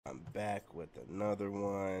back with another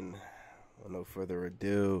one. With no further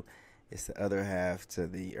ado, it's the other half to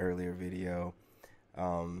the earlier video.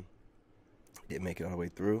 Didn't make it all the way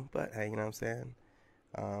through, but hey, you know what I'm saying?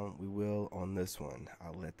 We will on this one.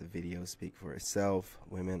 I'll let the video speak for itself.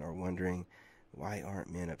 Women are wondering, why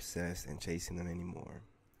aren't men obsessed and chasing them anymore?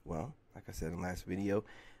 Well, like I said in the last video,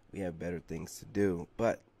 we have better things to do,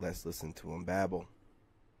 but let's listen to them babble.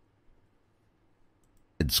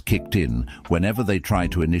 It's kicked in whenever they try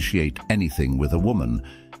to initiate anything with a woman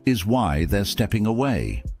is why they're stepping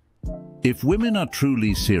away. If women are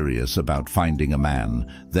truly serious about finding a man,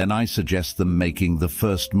 then I suggest them making the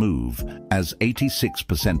first move, as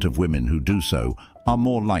 86% of women who do so are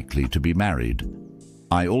more likely to be married.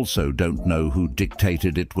 I also don't know who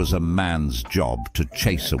dictated it was a man's job to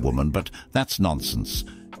chase a woman, but that's nonsense.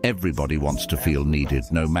 Everybody wants to feel needed,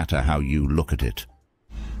 no matter how you look at it.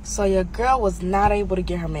 So your girl was not able to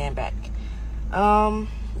get her man back.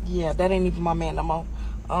 Yeah, that ain't even my man no more.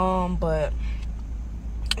 But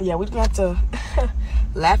yeah, we just have to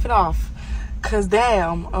laugh it off. Cause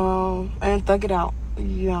damn, and thug it out.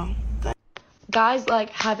 Yeah. Guys like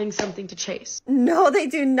having something to chase. No, they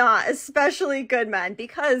do not, especially good men,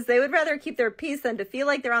 because they would rather keep their peace than to feel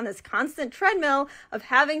like they're on this constant treadmill of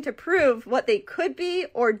having to prove what they could be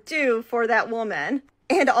or do for that woman.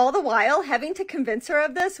 And all the while having to convince her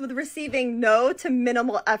of this with receiving no to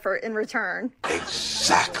minimal effort in return.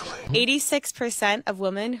 Exactly. 86% of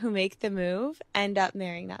women who make the move end up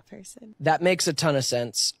marrying that person. That makes a ton of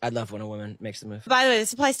sense. I love when a woman makes the move. By the way,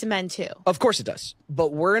 this applies to men too. Of course it does.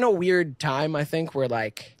 But we're in a weird time, I think, where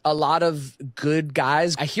like a lot of good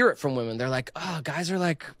guys, I hear it from women. They're like, oh, guys are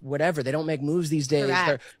like, whatever. They don't make moves these days.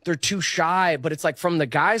 They're too shy. But it's like from the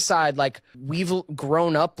guy's side, like we've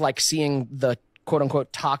grown up like seeing the quote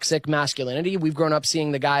unquote toxic masculinity. We've grown up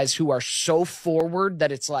seeing the guys who are so forward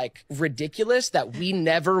that it's like ridiculous that we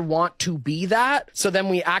never want to be that. So then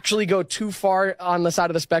we actually go too far on the side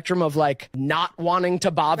of the spectrum of like not wanting to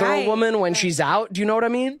bother a woman when she's out. Do you know what I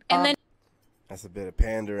mean? And then that's a bit of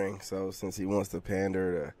pandering. So since he wants to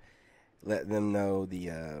pander to let them know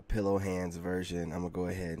the pillow hands version, I'm gonna go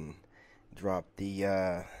ahead and drop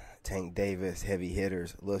the Tank Davis heavy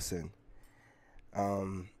hitters. Listen,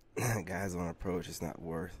 guys on approach, it's not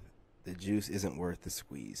worth the juice, isn't worth the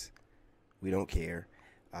squeeze. We don't care.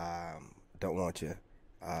 Don't want you.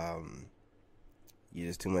 You're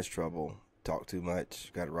just too much trouble. Talk too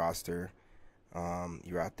much. Got a roster.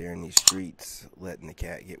 You're out there in these streets letting the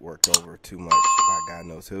cat get worked over too much by God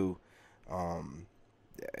knows who.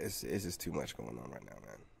 It's just too much going on right now,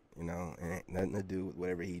 man. You know, and it ain't nothing to do with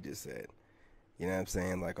whatever he just said. You know what I'm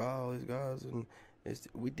saying? Like, oh, these guys and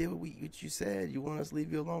we did what you said. You want us to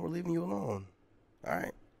leave you alone? We're leaving you alone. All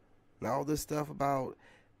right. Now all this stuff about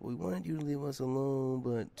we wanted you to leave us alone,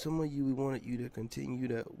 but some of you we wanted you to continue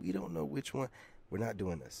to. We don't know which one. We're not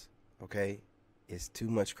doing this. Okay? It's too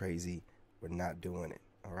much crazy. We're not doing it.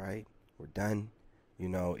 All right? We're done. You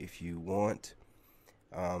know, if you want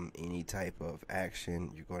any type of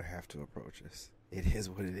action, you're going to have to approach us. It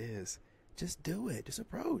is what it is. Just do it. Just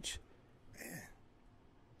approach. Man.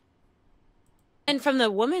 And from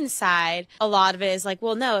the woman's side, a lot of it is like,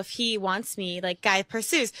 well, no, if he wants me, like, guy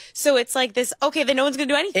pursues. So it's like this, okay, then no one's going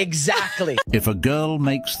to do anything. Exactly. If a girl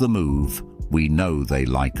makes the move, we know they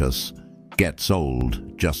like us. Gets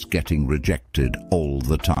old, just getting rejected all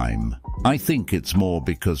the time. I think it's more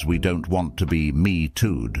because we don't want to be me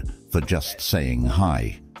too'd for just saying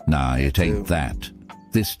hi. Nah, it ain't that.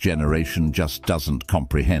 This generation just doesn't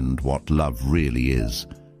comprehend what love really is.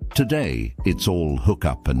 Today, it's all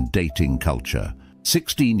hookup and dating culture.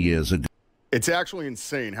 16 years ago, it's actually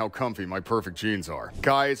insane how comfy my perfect jeans are.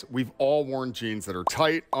 Guys, we've all worn jeans that are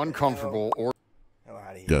tight, uncomfortable, or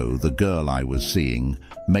the girl I was seeing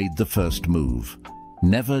made the first move.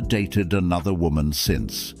 Never dated another woman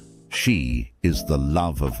since. She is the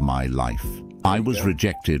love of my life. I was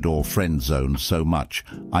rejected or friend-zoned so much,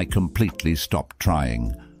 I completely stopped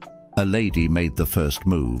trying. A lady made the first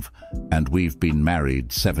move, and we've been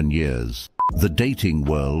married 7 years. The dating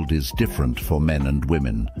world is different for men and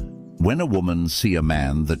women. When a woman sees a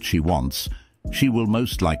man that she wants, she will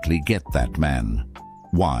most likely get that man.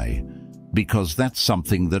 Why? Because that's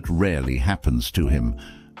something that rarely happens to him.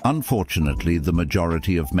 Unfortunately, the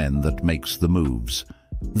majority of men that makes the moves,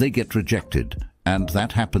 they get rejected, and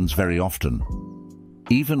that happens very often.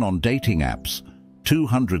 Even on dating apps,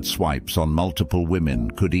 200 swipes on multiple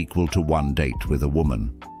women could equal to 1 date with a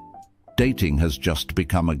woman. Dating has just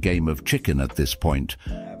become a game of chicken at this point,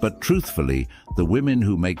 but truthfully, the women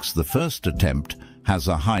who makes the first attempt has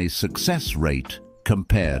a high success rate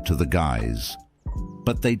compared to the guys.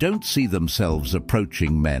 But they don't see themselves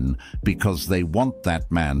approaching men because they want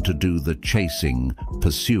that man to do the chasing,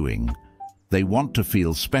 pursuing. They want to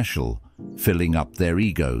feel special, filling up their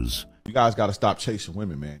egos. You guys got to stop chasing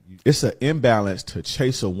women, man. It's an imbalance to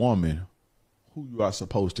chase a woman who you are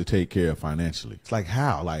supposed to take care of financially. It's like,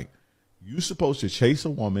 how? Like, you're supposed to chase a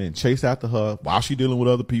woman and chase after her while she's dealing with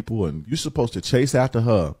other people, and you're supposed to chase after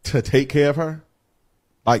her to take care of her?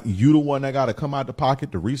 Like, you the one that got to come out the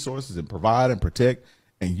pocket, the resources, and provide and protect,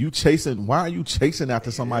 and you chasing, why are you chasing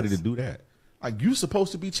after somebody to do that? Like, you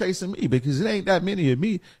supposed to be chasing me because it ain't that many of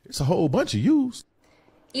me. It's a whole bunch of yous.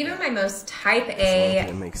 Even my most type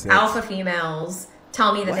A alpha females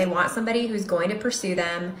tell me that they want somebody who's going to pursue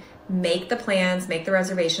them, make the plans, make the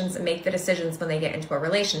reservations, and make the decisions when they get into a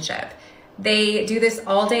relationship. They do this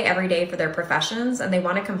all day, every day for their professions, and they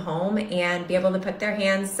want to come home and be able to put their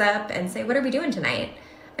hands up and say, what are we doing tonight?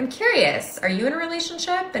 I'm curious, are you in a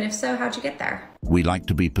relationship? And if so, how'd you get there? We like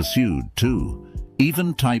to be pursued too.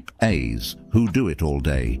 Even type A's, who do it all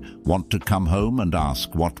day, want to come home and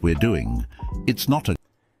ask what we're doing. It's not a...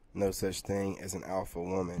 No such thing as an alpha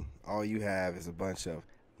woman. All you have is a bunch of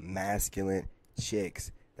masculine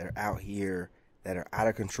chicks that are out here that are out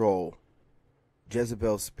of control.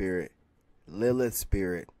 Jezebel spirit, Lilith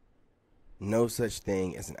spirit. No such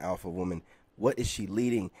thing as an alpha woman. What is she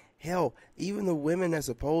leading? Hell, even the women that's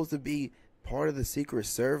supposed to be part of the Secret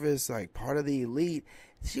Service, like part of the elite,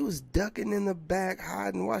 she was ducking in the back,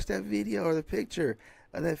 hiding. Watch that video or the picture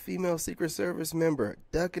of that female Secret Service member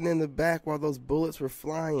ducking in the back while those bullets were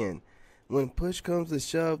flying. When push comes to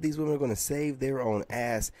shove, these women are going to save their own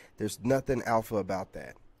ass. There's nothing alpha about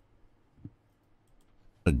that.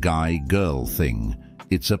 A guy-girl thing.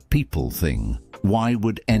 It's a people thing. Why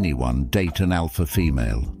would anyone date an alpha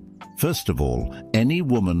female? First of all, any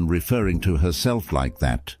woman referring to herself like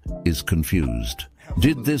that is confused.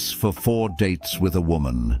 Did this for 4 dates with a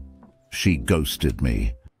woman. She ghosted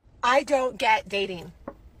me. I don't get dating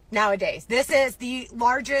nowadays. This is the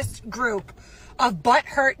largest group of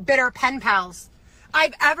butthurt, bitter pen pals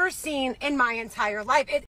I've ever seen in my entire life.